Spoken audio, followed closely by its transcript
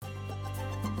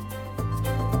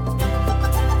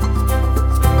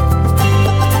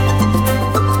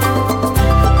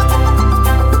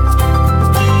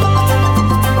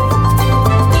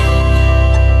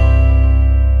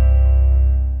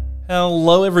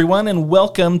Hello, everyone, and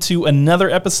welcome to another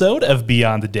episode of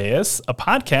Beyond the Dais, a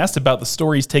podcast about the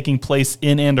stories taking place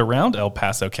in and around El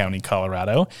Paso County,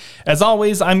 Colorado. As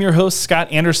always, I'm your host,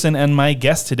 Scott Anderson, and my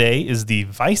guest today is the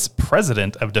Vice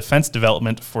President of Defense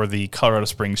Development for the Colorado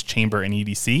Springs Chamber and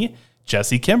EDC,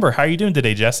 Jessie Kimber. How are you doing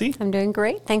today, Jessie? I'm doing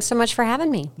great. Thanks so much for having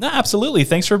me. No, absolutely.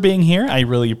 Thanks for being here. I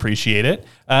really appreciate it.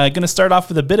 Going to start off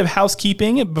with a bit of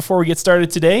housekeeping before we get started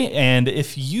today. And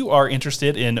if you are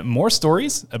interested in more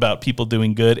stories about people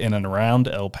doing good in and around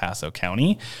El Paso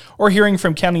County, or hearing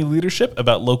from county leadership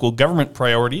about local government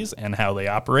priorities and how they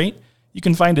operate, you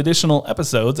can find additional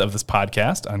episodes of this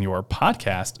podcast on your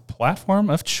podcast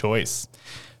platform of choice.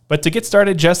 But to get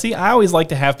started, Jessie, I always like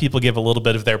to have people give a little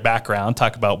bit of their background,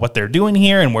 talk about what they're doing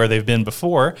here and where they've been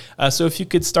before. So if you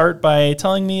could start by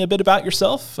telling me a bit about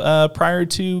yourself prior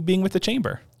to being with the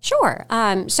Chamber. Sure.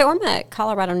 So I'm a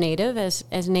Colorado native,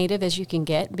 as native as you can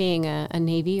get, being a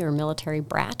Navy or military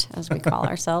brat, as we call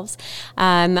ourselves.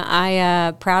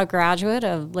 I proud graduate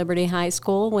of Liberty High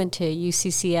School, went to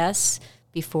UCCS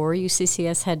before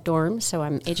UCCS had dorms, so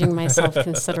I'm aging myself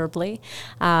considerably.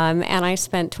 And I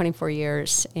spent 24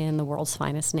 years in the world's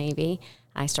finest Navy.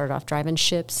 I started off driving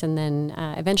ships and then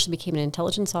eventually became an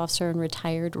intelligence officer and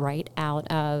retired right out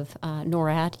of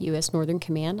NORAD, U.S. Northern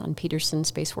Command on Peterson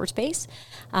Space Force Base,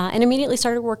 and immediately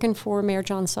started working for Mayor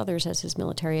John Suthers as his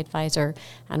military advisor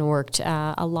and worked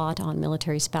a lot on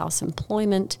military spouse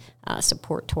employment,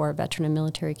 support to our veteran and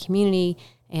military community,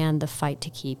 and the fight to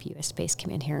keep U.S. Space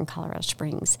Command here in Colorado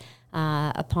Springs.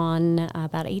 Upon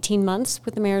about 18 months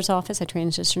with the mayor's office, I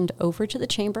transitioned over to the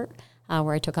Chamber,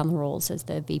 where I took on the roles as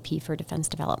the VP for Defense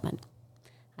Development.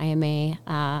 I am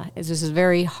this is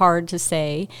very hard to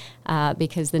say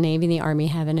because the Navy and the Army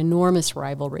have an enormous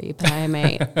rivalry, but I am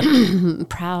a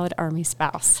proud Army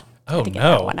spouse. Oh, to get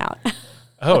no. That one out.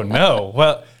 Oh, no.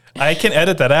 Well, I can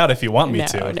edit that out if you want me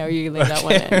to. No, you can leave that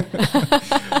one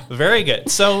in. Very good.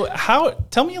 So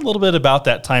tell me a little bit about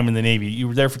that time in the Navy. You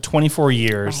were there for 24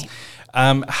 years.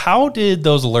 Right. How did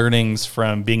those learnings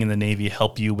from being in the Navy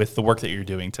help you with the work that you're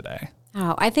doing today?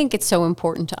 Oh, I think it's so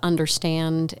important to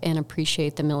understand and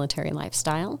appreciate the military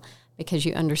lifestyle because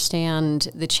you understand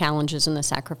the challenges and the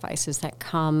sacrifices that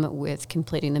come with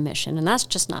completing the mission. And that's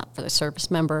just not for the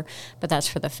service member, but that's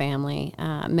for the family.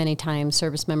 Many times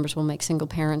service members will make single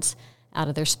parents out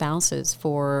of their spouses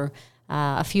for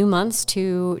a few months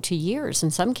to years in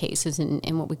some cases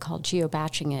in what we call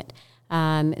geo-batching it.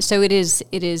 So it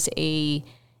is a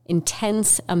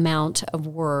intense amount of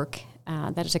work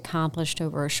that is accomplished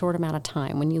over a short amount of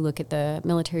time. When you look at the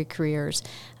military careers,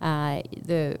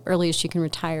 the earliest you can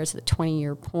retire is at the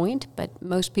 20-year point, but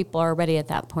most people are already at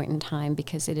that point in time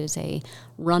because it is a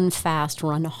run fast,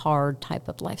 run hard type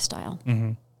of lifestyle.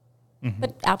 Mm-hmm. Mm-hmm.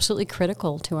 But absolutely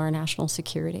critical to our national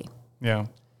security. Yeah.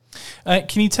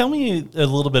 Can you tell me a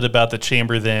little bit about the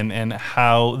Chamber then and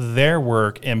how their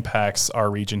work impacts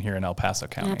our region here in El Paso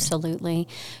County? Absolutely.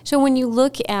 So when you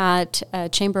look at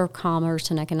Chamber of Commerce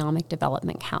and Economic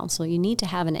Development Council, you need to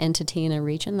have an entity in a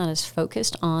region that is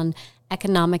focused on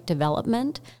economic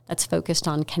development, that's focused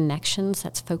on connections,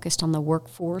 that's focused on the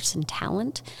workforce and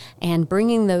talent, and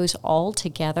bringing those all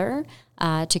together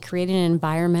to create an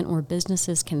environment where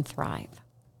businesses can thrive.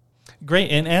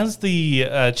 Great. And as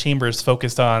the Chamber is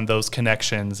focused on those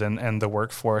connections and the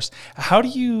workforce, how do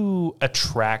you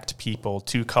attract people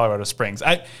to Colorado Springs?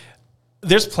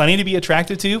 There's plenty to be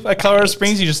attracted to at Colorado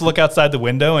Springs. You just look outside the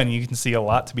window and you can see a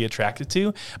lot to be attracted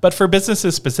to. But for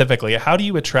businesses specifically, how do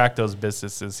you attract those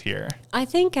businesses here? I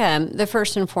think the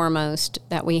first and foremost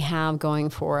that we have going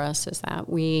for us is that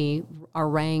we are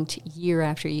ranked year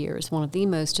after year as one of the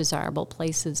most desirable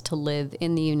places to live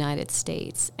in the United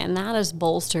States. And that is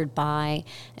bolstered by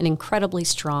an incredibly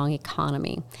strong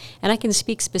economy. And I can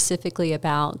speak specifically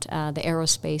about the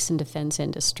aerospace and defense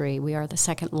industry. We are the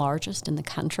second largest in the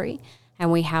country, and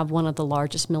we have one of the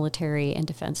largest military and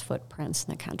defense footprints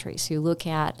in the country. So you look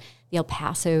at the El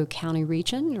Paso County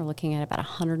region, you're looking at about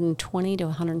 120 to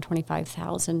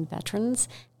 125,000 veterans,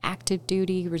 active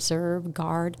duty, reserve,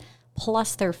 guard,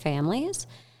 plus their families,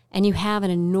 and you have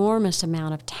an enormous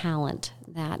amount of talent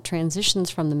that transitions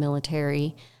from the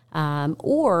military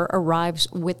or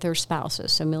arrives with their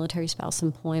spouses. So military spouse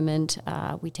employment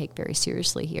we take very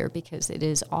seriously here because it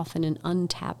is often an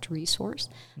untapped resource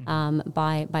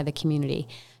by the community.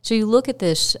 So you look at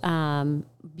this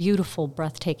beautiful,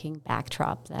 breathtaking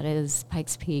backdrop that is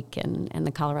Pikes Peak and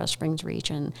the Colorado Springs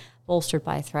region, bolstered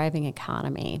by a thriving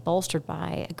economy, bolstered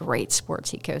by a great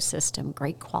sports ecosystem,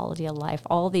 great quality of life,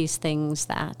 all these things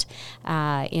that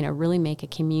really make a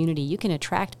community. You can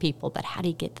attract people, but how do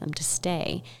you get them to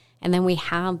stay? And then we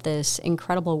have this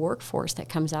incredible workforce that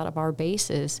comes out of our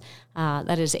bases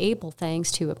that is able,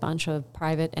 thanks to a bunch of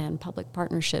private and public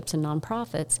partnerships and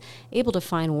nonprofits, able to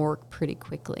find work pretty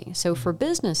quickly. So for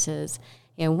businesses,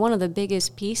 one of the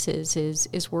biggest pieces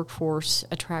is workforce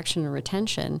attraction and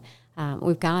retention.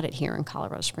 We've got it here in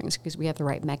Colorado Springs because we have the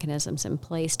right mechanisms in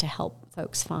place to help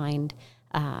folks find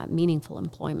meaningful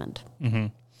employment. Mm-hmm.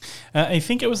 I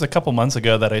think it was a couple months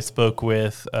ago that I spoke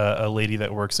with a lady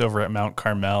that works over at Mount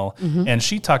Carmel, and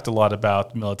she talked a lot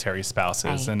about military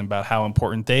spouses and about how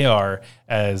important they are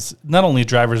as not only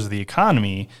drivers of the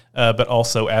economy, but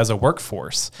also as a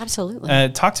workforce. Absolutely.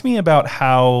 Talk to me about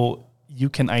how you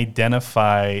can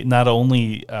identify not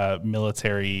only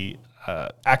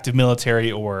active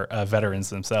military or veterans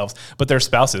themselves, but their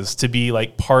spouses to be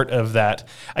like part of that,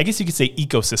 I guess you could say,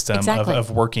 ecosystem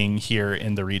of working here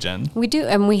in the region. We do,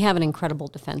 and we have an incredible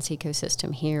defense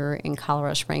ecosystem here in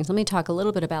Colorado Springs. Let me talk a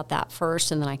little bit about that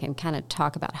first, and then I can kind of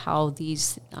talk about how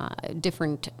these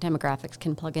different demographics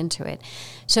can plug into it.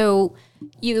 So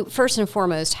you first and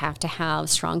foremost have to have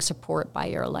strong support by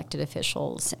your elected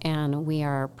officials, and we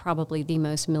are probably the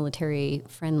most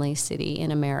military-friendly city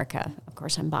in America. Of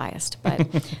course, I'm biased, but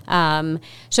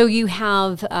so you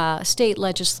have state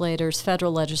legislators,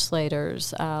 federal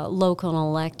legislators, local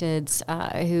electeds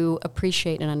who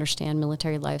appreciate and understand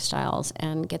military lifestyles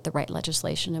and get the right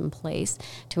legislation in place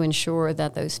to ensure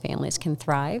that those families can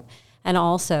thrive. And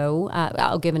also,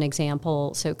 I'll give an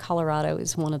example. So Colorado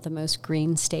is one of the most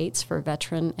green states for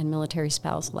veteran and military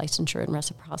spouse licensure and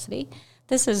reciprocity.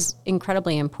 This is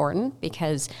incredibly important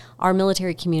because our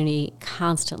military community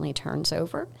constantly turns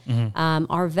over.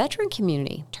 Our veteran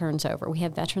community turns over. We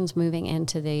have veterans moving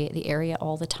into the area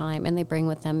all the time, and they bring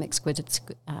with them exquisite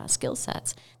skill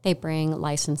sets. They bring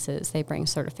licenses. They bring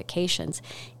certifications.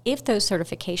 If those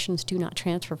certifications do not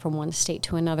transfer from one state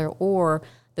to another, or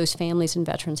those families and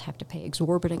veterans have to pay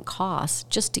exorbitant costs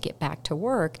just to get back to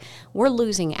work, we're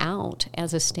losing out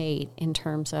as a state in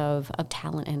terms of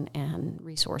talent and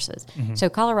resources. So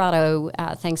Colorado,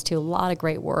 thanks to a lot of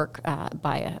great work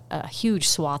by a huge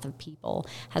swath of people,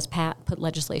 has put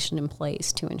legislation in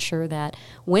place to ensure that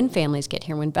when families get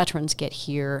here, when veterans get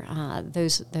here,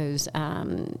 those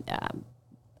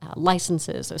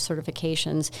licenses, those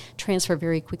certifications transfer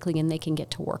very quickly, and they can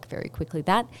get to work very quickly.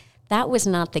 That was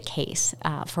not the case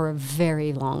for a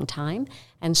very long time.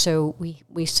 And so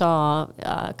we saw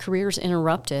careers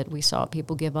interrupted. We saw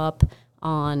people give up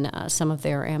on some of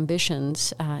their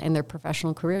ambitions in their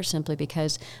professional career simply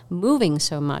because moving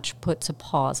so much puts a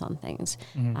pause on things.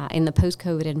 In the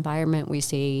post-COVID environment, we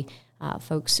see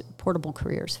portable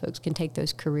careers. Folks can take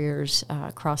those careers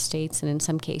across states and in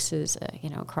some cases,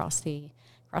 across the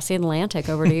Atlantic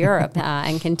over to Europe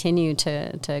and continue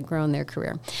to grow in their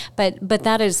career. But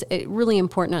that is really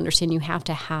important to understand. You have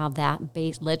to have that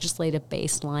legislative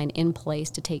baseline in place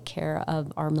to take care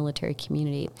of our military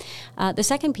community. The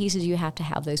second piece is you have to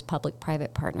have those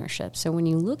public-private partnerships. So when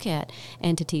you look at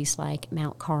entities like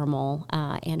Mount Carmel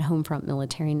and Homefront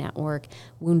Military Network,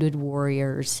 Wounded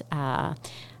Warriors,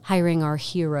 Hiring Our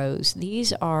Heroes.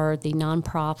 These are the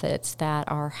nonprofits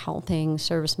that are helping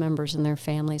service members and their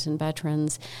families and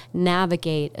veterans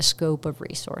navigate a scope of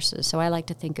resources. So I like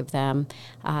to think of them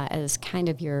as kind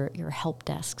of your help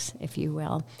desks, if you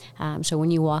will. So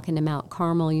when you walk into Mount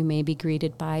Carmel, you may be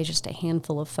greeted by just a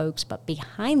handful of folks, but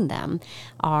behind them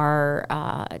are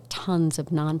tons of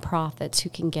nonprofits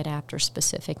who can get after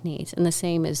specific needs. And the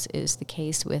same is the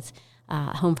case with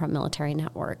Homefront Military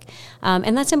Network.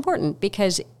 And that's important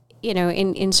because,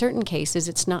 in certain cases,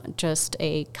 it's not just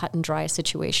a cut and dry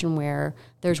situation where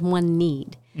there's one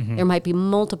need. There might be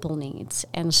multiple needs.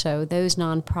 And so those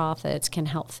nonprofits can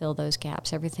help fill those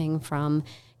gaps, everything from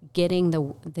getting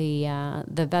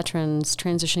the veterans,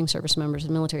 transitioning service members,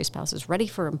 and military spouses ready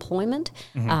for employment.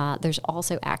 There's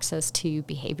also access to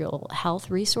behavioral health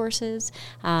resources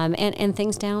and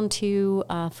things down to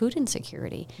food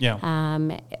insecurity.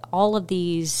 All of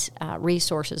these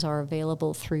resources are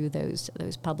available through those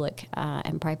public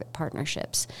and private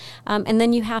partnerships. And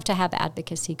then you have to have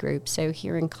advocacy groups. So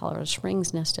here in Colorado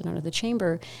Springs, nested under the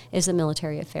Chamber, is the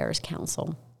Military Affairs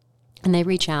Council. And they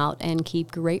reach out and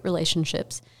keep great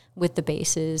relationships with the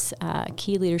bases,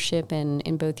 key leadership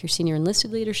in both your senior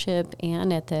enlisted leadership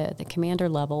and at the commander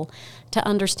level to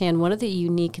understand what are the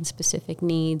unique and specific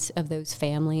needs of those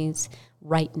families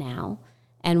right now,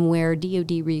 and where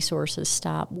DoD resources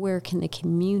stop, where can the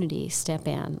community step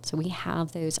in? So we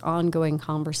have those ongoing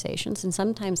conversations, and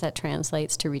sometimes that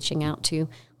translates to reaching out to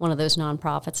one of those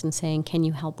nonprofits and saying, can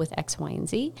you help with X, Y, and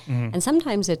Z? And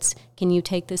sometimes it's, can you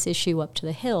take this issue up to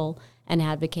the Hill and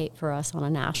advocate for us on a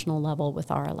national level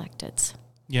with our electeds?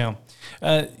 Yeah.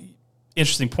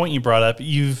 interesting point you brought up.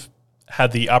 You've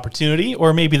had the opportunity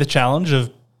or maybe the challenge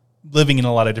of living in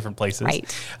a lot of different places.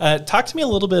 Right. Talk to me a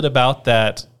little bit about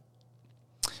that,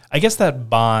 I guess, that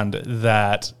bond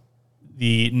that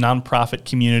the nonprofit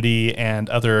community and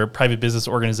other private business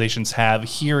organizations have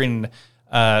here in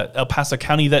El Paso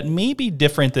County that may be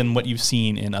different than what you've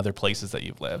seen in other places that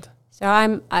you've lived. So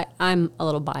I'm a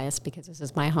little biased because this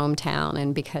is my hometown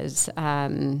and because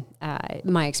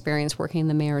my experience working in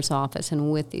the mayor's office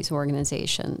and with these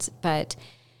organizations. But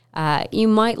you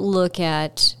might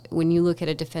when you look at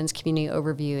a defense community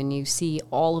overview and you see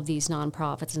all of these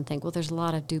nonprofits and think, well, there's a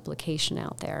lot of duplication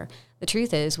out there. The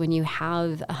truth is, when you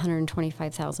have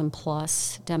 125,000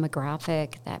 plus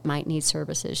demographic that might need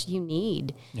services, you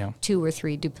need 2 or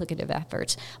 3 duplicative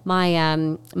efforts.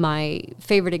 My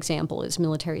favorite example is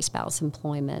military spouse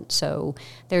employment. So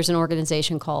there's an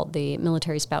organization called the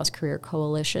Military Spouse Career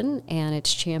Coalition, and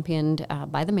it's championed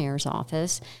by the mayor's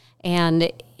office.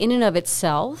 And in and of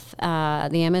itself, the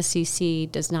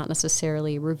MSCC does not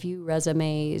necessarily review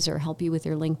resumes or help you with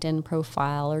your LinkedIn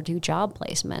profile or do job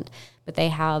placement, but they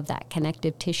have that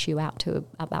connective tissue out to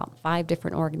about 5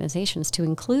 different organizations, to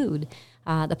include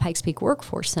the Pikes Peak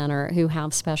Workforce Center, who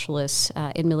have specialists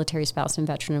in military spouse and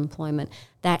veteran employment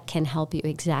that can help you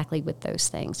exactly with those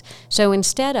things. So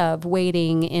instead of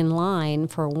waiting in line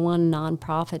for one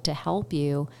nonprofit to help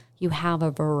you, you have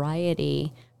a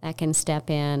variety that can step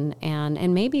in,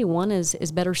 and maybe one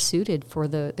is better suited for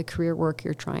the career work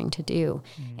you're trying to do.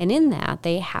 Mm-hmm. And in that,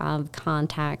 they have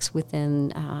contacts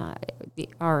within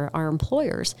our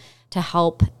employers to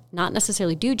help not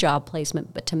necessarily do job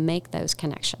placement, but to make those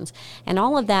connections. And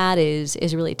all of that is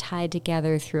really tied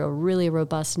together through a really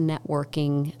robust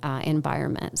networking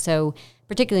environment. So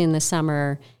particularly in the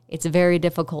summer, it's very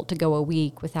difficult to go a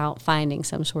week without finding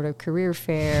some sort of career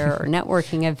fair or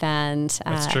networking event.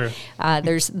 That's true.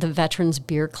 There's the Veterans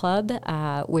Beer Club,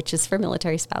 which is for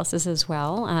military spouses as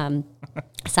well.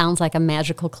 Sounds like a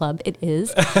magical club. It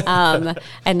is. And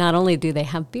not only do they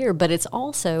have beer, but it's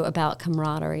also about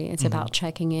camaraderie. It's about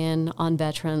checking in on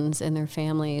veterans and their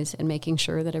families and making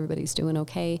sure that everybody's doing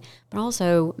okay, but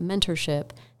also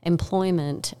mentorship,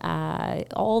 employment,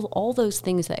 all those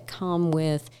things that come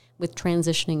with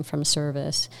transitioning from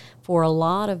service. For a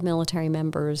lot of military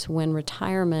members, when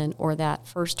retirement or that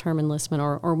first term enlistment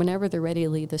or whenever they're ready to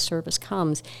leave the service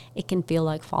comes, it can feel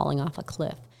like falling off a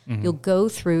cliff. Mm-hmm. You'll go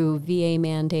through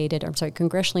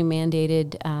congressionally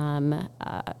mandated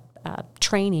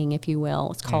training, if you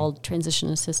will. It's called Transition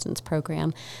Assistance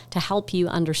Program, to help you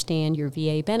understand your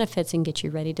VA benefits and get you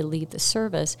ready to leave the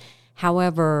service.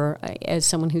 However, as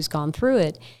someone who's gone through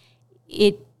it,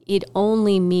 it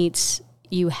only meets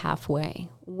you halfway.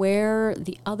 Where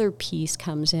the other piece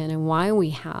comes in and why we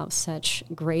have such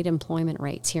great employment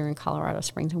rates here in Colorado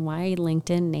Springs and why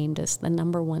LinkedIn named us the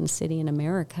 #1 city in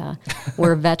America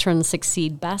where veterans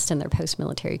succeed best in their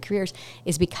post-military careers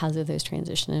is because of those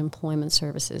transition and employment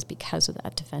services, because of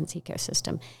that defense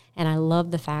ecosystem. And I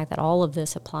love the fact that all of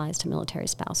this applies to military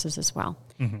spouses as well.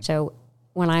 Mm-hmm. So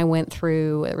when I went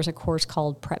through, there was a course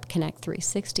called Prep Connect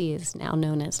 360, is now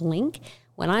known as LINK.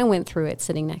 When I went through it,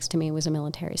 sitting next to me was a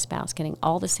military spouse getting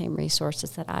all the same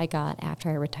resources that I got after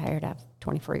I retired after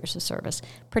 24 years of service.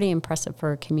 Pretty impressive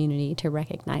for a community to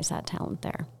recognize that talent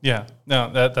there. Yeah,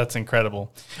 no, that's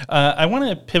incredible. I want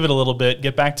to pivot a little bit,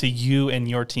 get back to you and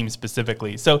your team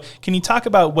specifically. So can you talk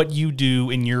about what you do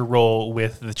in your role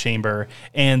with the Chamber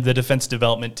and the Defense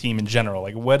Development Team in general?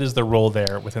 Like, what is the role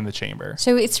there within the Chamber?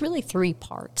 So it's really 3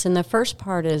 parts. And the first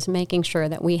part is making sure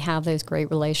that we have those great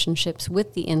relationships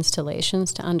with the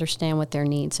installations to understand what their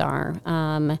needs are.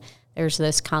 There's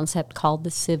this concept called the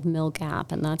CivMil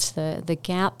gap, and that's the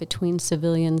gap between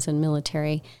civilians and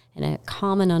military, and a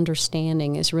common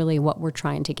understanding is really what we're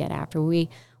trying to get after. We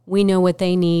know what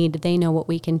they need, they know what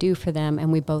we can do for them,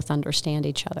 and we both understand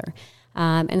each other.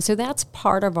 And so that's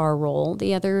part of our role.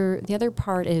 The other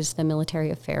part is the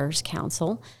Military Affairs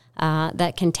Council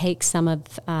that can take some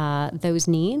of those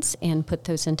needs and put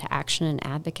those into action and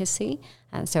advocacy.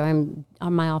 So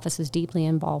my office is deeply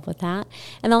involved with that.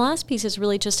 And the last piece is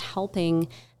really just helping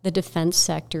the defense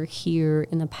sector here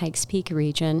in the Pikes Peak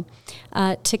region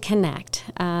to connect.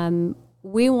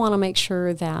 We want to make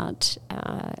sure that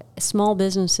small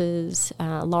businesses,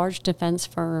 large defense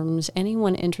firms,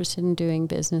 anyone interested in doing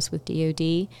business with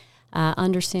DoD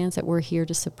understands that we're here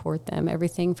to support them.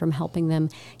 Everything from helping them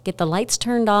get the lights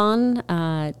turned on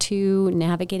to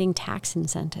navigating tax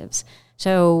incentives.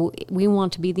 So we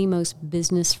want to be the most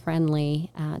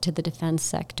business-friendly to the defense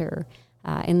sector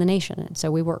in the nation. And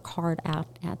so we work hard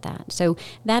at that. So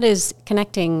that is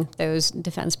connecting those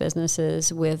defense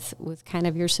businesses with kind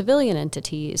of your civilian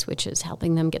entities, which is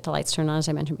helping them get the lights turned on, as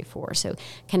I mentioned before. So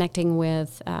connecting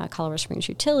with Colorado Springs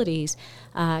Utilities,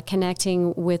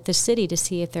 connecting with the city to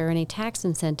see if there are any tax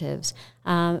incentives.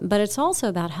 But it's also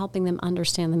about helping them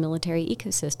understand the military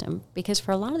ecosystem, because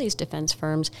for a lot of these defense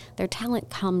firms, their talent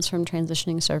comes from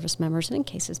transitioning service members and, in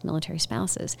cases, military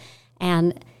spouses.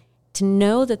 And to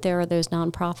know that there are those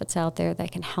nonprofits out there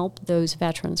that can help those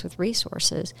veterans with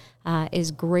resources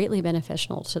is greatly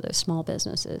beneficial to those small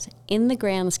businesses. In the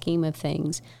grand scheme of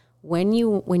things, when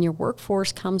your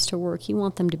workforce comes to work, you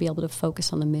want them to be able to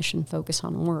focus on the mission, focus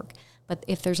on work. But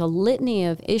if there's a litany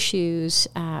of issues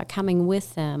coming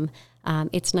with them,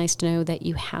 it's nice to know that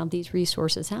you have these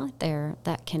resources out there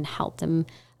that can help them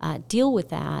deal with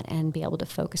that and be able to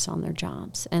focus on their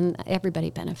jobs. And everybody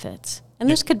benefits. And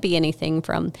this could be anything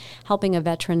from helping a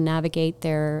veteran navigate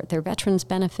their veterans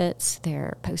benefits,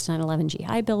 their post 9/11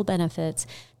 GI Bill benefits,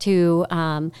 to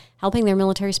helping their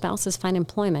military spouses find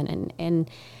employment. And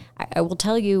I will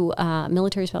tell you,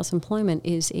 military spouse employment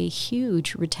is a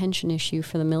huge retention issue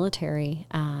for the military.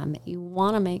 You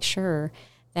want to make sure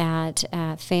that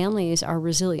families are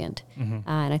resilient. Mm-hmm.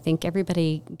 And I think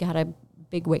everybody got a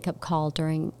big wake-up call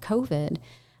during COVID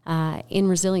in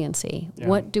resiliency. Yeah.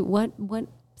 What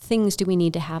things do we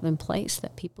need to have in place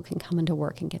that people can come into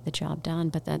work and get the job done,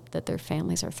 but that their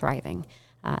families are thriving?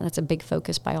 That's a big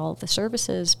focus by all of the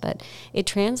services, but it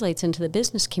translates into the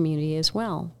business community as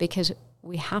well, because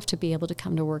we have to be able to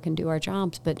come to work and do our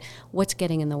jobs, but what's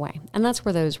getting in the way? And that's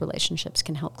where those relationships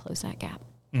can help close that gap.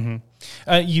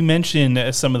 Mm-hmm. You mentioned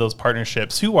some of those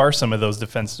partnerships. Who are some of those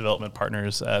defense development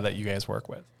partners that you guys work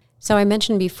with? So I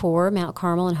mentioned before, Mount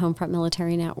Carmel and Homefront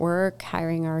Military Network,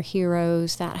 hiring our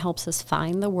heroes. That helps us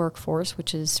find the workforce,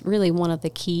 which is really one of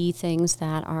the key things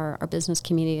that our business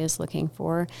community is looking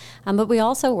for. But we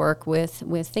also work with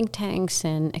think tanks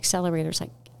and accelerators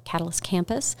like Catalyst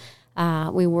Campus.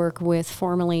 We work with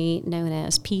formerly known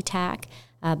as PTAC,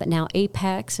 but now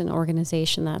Apex, an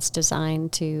organization that's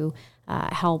designed to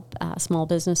help small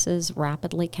businesses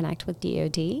rapidly connect with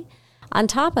DoD. On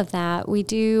top of that, we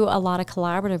do a lot of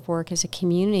collaborative work as a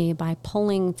community by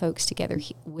pulling folks together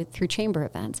through chamber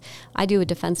events. I do a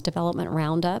defense development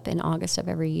roundup in August of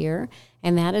every year,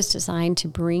 and that is designed to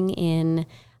bring in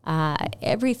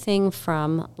everything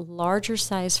from larger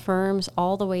size firms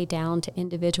all the way down to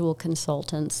individual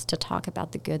consultants to talk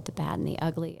about the good, the bad, and the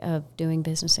ugly of doing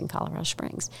business in Colorado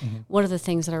Springs. Mm-hmm. What are the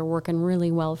things that are working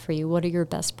really well for you? What are your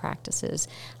best practices?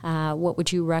 What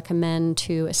would you recommend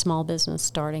to a small business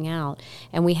starting out?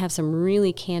 And we have some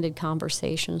really candid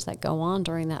conversations that go on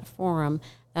during that forum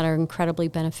that are incredibly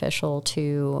beneficial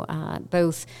to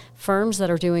both firms that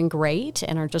are doing great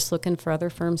and are just looking for other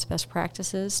firms' best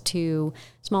practices, to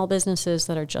small businesses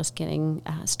that are just getting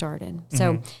started. Mm-hmm.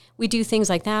 So we do things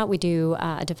like that. We do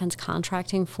a defense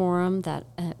contracting forum that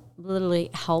literally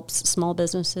helps small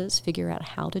businesses figure out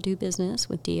how to do business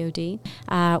with DoD.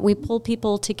 We pull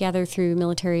people together through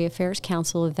Military Affairs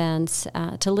Council events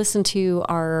to listen to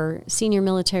our senior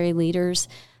military leaders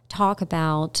talk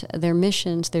about their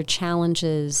missions, their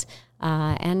challenges,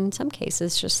 and in some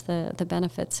cases, just the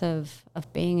benefits of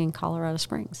being in Colorado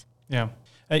Springs. Yeah.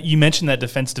 You mentioned that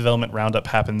Defense Development Roundup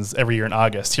happens every year in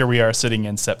August. Here we are sitting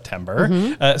in September.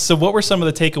 Mm-hmm. So what were some of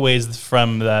the takeaways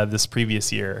from this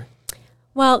previous year?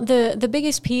 Well, the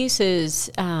biggest piece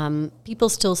is people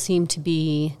still seem to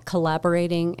be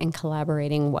collaborating and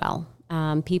collaborating well.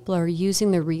 People are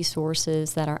using the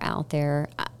resources that are out there.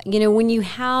 When you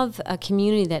have a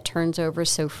community that turns over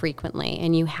so frequently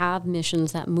and you have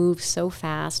missions that move so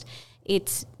fast,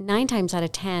 it's 9 times out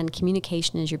of 10,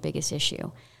 communication is your biggest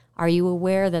issue. Are you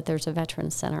aware that there's a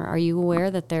Veterans Center? Are you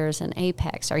aware that there's an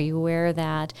Apex? Are you aware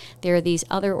that there are these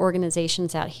other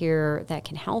organizations out here that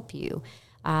can help you?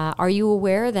 Are you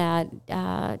aware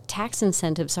that tax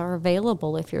incentives are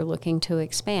available if you're looking to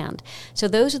expand? So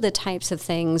those are the types of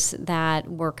things that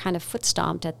were kind of foot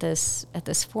stomped at this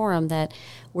forum, that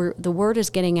the word is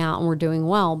getting out and we're doing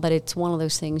well, but it's one of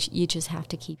those things you just have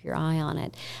to keep your eye on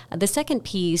it. The second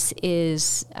piece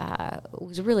was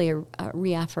really a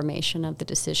reaffirmation of the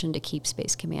decision to keep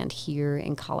Space Command here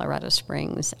in Colorado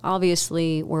Springs.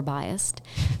 Obviously, we're biased,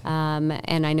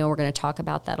 and I know we're going to talk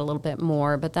about that a little bit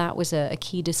more, but that was a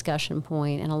key discussion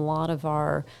point, and a lot of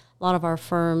our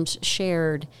firms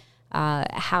shared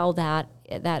how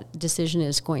that decision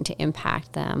is going to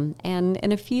impact them. And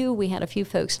we had a few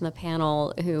folks in the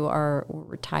panel who are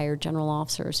retired general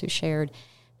officers who shared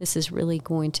this is really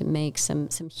going to make some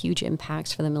huge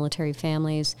impacts for the military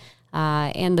families.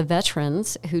 and the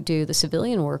veterans who do the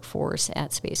civilian workforce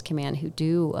at Space Command, who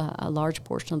do a large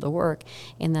portion of the work,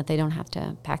 in that they don't have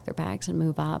to pack their bags and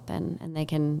move up, and they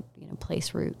can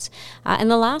place roots. And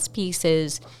the last piece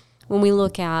is, when we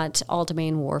look at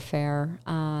all-domain warfare,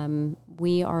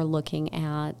 we are looking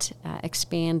at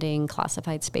expanding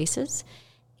classified spaces.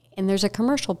 And there's a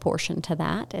commercial portion to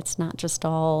that. It's not just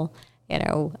all,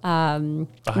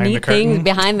 neat things,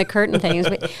 behind the curtain things.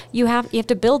 But you have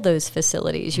to build those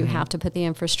facilities. You have to put the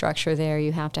infrastructure there.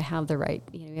 You have to have the right,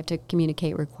 you have to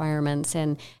communicate requirements.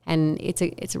 And it's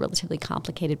a relatively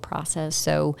complicated process.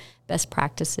 So best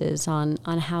practices on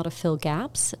how to fill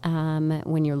gaps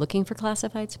when you're looking for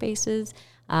classified spaces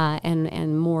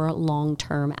and more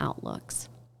long-term outlooks.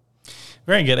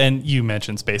 Very good. And you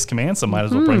mentioned Space Command, so might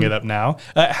as well bring it up now.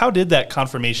 How did that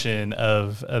confirmation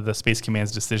of the Space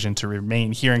Command's decision to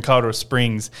remain here in Colorado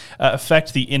Springs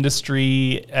affect the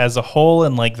industry as a whole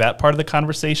and like that part of the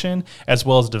conversation, as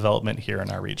well as development here in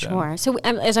our region? Sure. So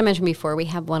as I mentioned before, we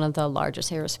have one of the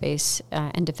largest aerospace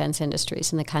and defense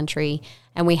industries in the country,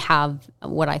 and we have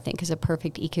what I think is a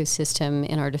perfect ecosystem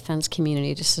in our defense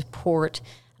community to support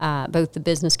both the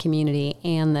business community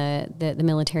and the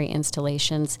military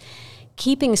installations.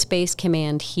 Keeping Space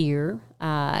Command here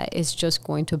is just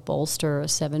going to bolster a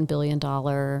 $7 billion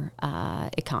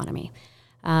economy.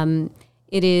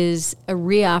 It is a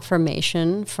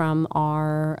reaffirmation from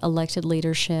our elected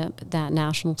leadership that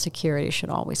national security should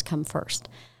always come first.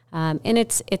 And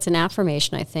it's an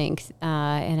affirmation, I think,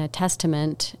 and a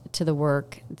testament to the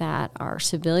work that our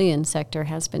civilian sector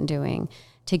has been doing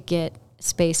to get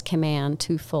Space Command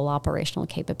to full operational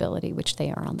capability, which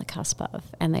they are on the cusp of,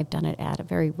 and they've done it at a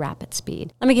very rapid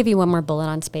speed. Let me give you one more bullet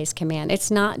on Space Command. It's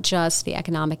not just the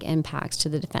economic impacts to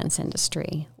the defense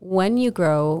industry. When you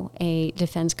grow a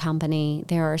defense company,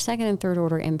 there are second and third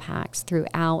order impacts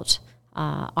throughout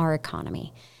our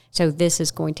economy. So this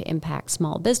is going to impact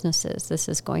small businesses. This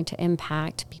is going to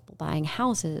impact people buying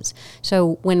houses.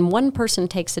 So when one person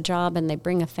takes a job and they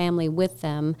bring a family with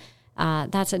them,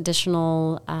 that's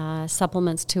additional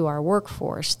supplements to our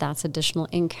workforce. That's additional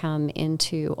income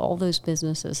into all those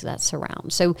businesses that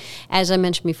surround. So as I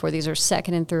mentioned before, these are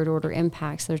second and third order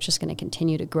impacts that are just going to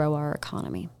continue to grow our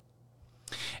economy.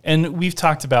 And we've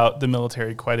talked about the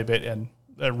military quite a bit, and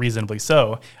reasonably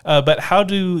so. But how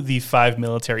do the 5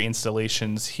 military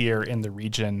installations here in the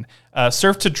region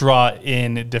serve to draw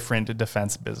in different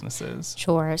defense businesses?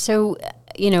 Sure. So,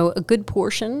 a good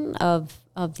portion of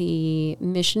the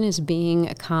mission is being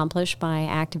accomplished by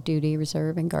active duty,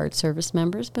 reserve, and guard service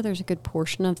members, but there's a good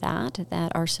portion of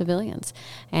that are civilians.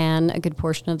 And a good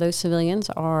portion of those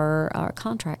civilians are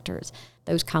contractors.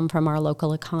 Those come from our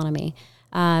local economy.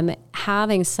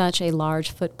 Having such a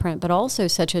large footprint, but also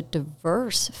such a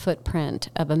diverse footprint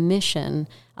of a mission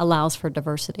allows for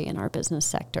diversity in our business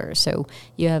sector. So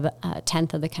you have a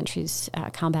tenth of the country's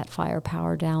combat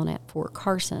firepower down at Fort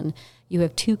Carson. You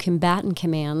have 2 combatant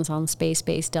commands on Space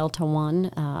Base Delta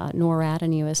 1, NORAD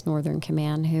and U.S. Northern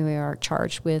Command, who are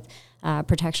charged with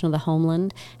protection of the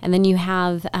homeland. And then you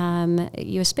have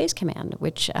U.S. Space Command,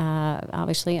 which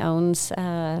obviously owns,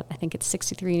 I think it's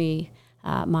 63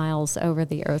 miles over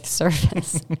the Earth's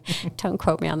surface. Don't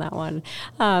quote me on that one.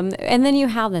 And then you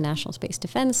have the National Space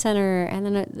Defense Center, and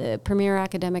then the premier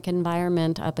academic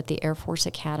environment up at the Air Force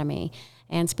Academy.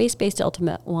 And Space Base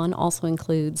Delta 1 also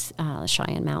includes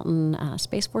Cheyenne Mountain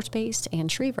Space Force Base and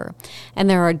Schriever. And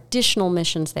there are additional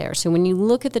missions there. So when you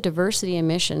look at the diversity of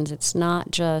missions, it's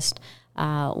not just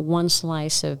one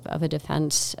slice of a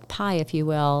defense pie, if you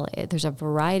will. There's a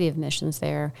variety of missions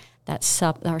there that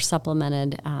are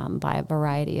supplemented by a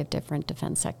variety of different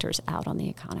defense sectors out on the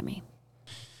economy.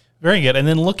 Very good. And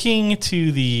then looking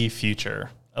to the future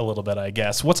a little bit, I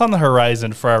guess, what's on the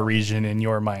horizon for our region in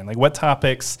your mind? Like, what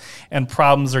topics and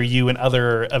problems are you and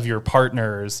other of your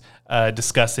partners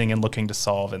discussing and looking to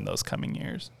solve in those coming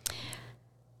years?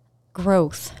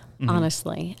 Growth.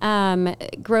 Honestly,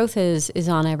 growth is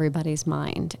on everybody's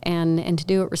mind, and to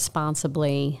do it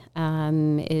responsibly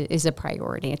is a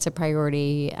priority. It's a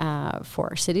priority for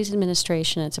our city's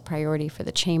administration. It's a priority for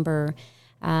the chamber.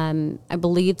 I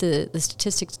believe the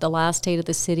statistics, the last state of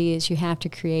the city is you have to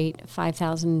create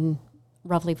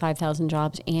roughly 5,000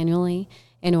 jobs annually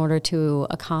in order to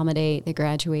accommodate the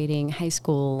graduating high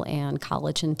school and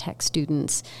college and tech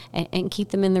students and keep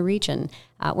them in the region.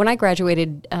 When I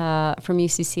graduated from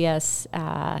UCCS,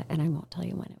 and I won't tell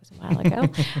you when, it was a while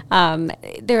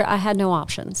ago, I had no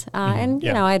options. And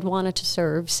I'd wanted to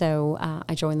serve, so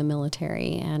I joined the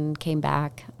military and came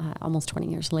back almost 20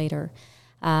 years later.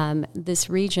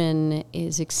 This region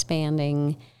is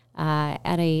expanding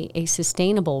at a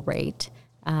sustainable rate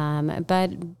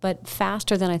but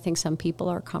faster than I think some people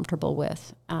are comfortable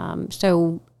with.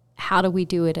 So how do we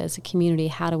do it as a community?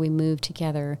 How do we move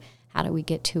together? How do we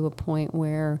get to a point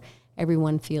where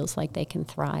everyone feels like they can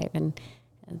thrive? And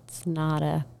it's not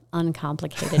a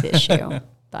uncomplicated issue,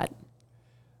 but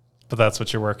that's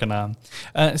what you're working on.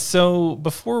 So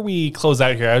before we close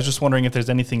out here, I was just wondering if there's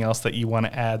anything else that you want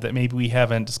to add that maybe we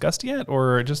haven't discussed yet,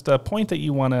 or just a point that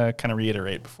you want to kind of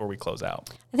reiterate before we close out.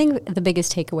 I think the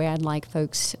biggest takeaway I'd like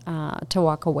folks to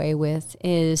walk away with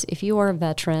is if you are a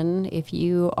veteran, if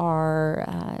you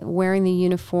are wearing the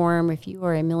uniform, if you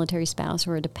are a military spouse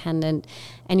or a dependent,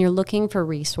 and you're looking for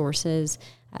resources,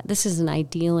 this is an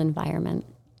ideal environment.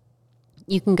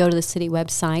 You can go to the city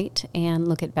website and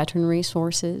look at veteran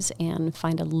resources and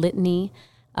find a litany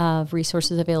of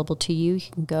resources available to you.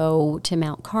 You can go to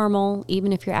Mount Carmel.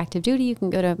 Even if you're active duty, you can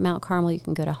go to Mount Carmel. You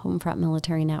can go to Homefront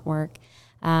Military Network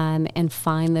and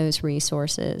find those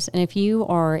resources. And if you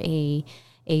are a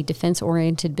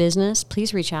defense-oriented business,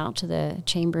 please reach out to the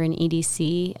Chamber and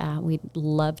EDC. We'd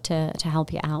love to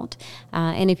help you out.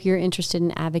 And if you're interested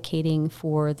in advocating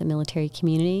for the military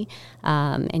community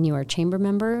and you are a Chamber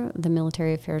member, the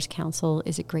Military Affairs Council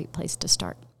is a great place to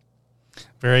start.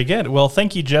 Very good. Well,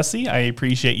 thank you, Jessie. I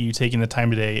appreciate you taking the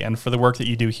time today and for the work that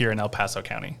you do here in El Paso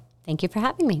County. Thank you for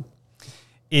having me.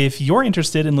 If you're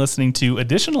interested in listening to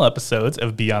additional episodes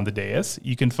of Beyond the Dais,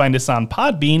 you can find us on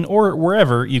Podbean or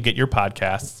wherever you get your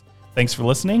podcasts. Thanks for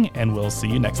listening, and we'll see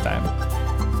you next time.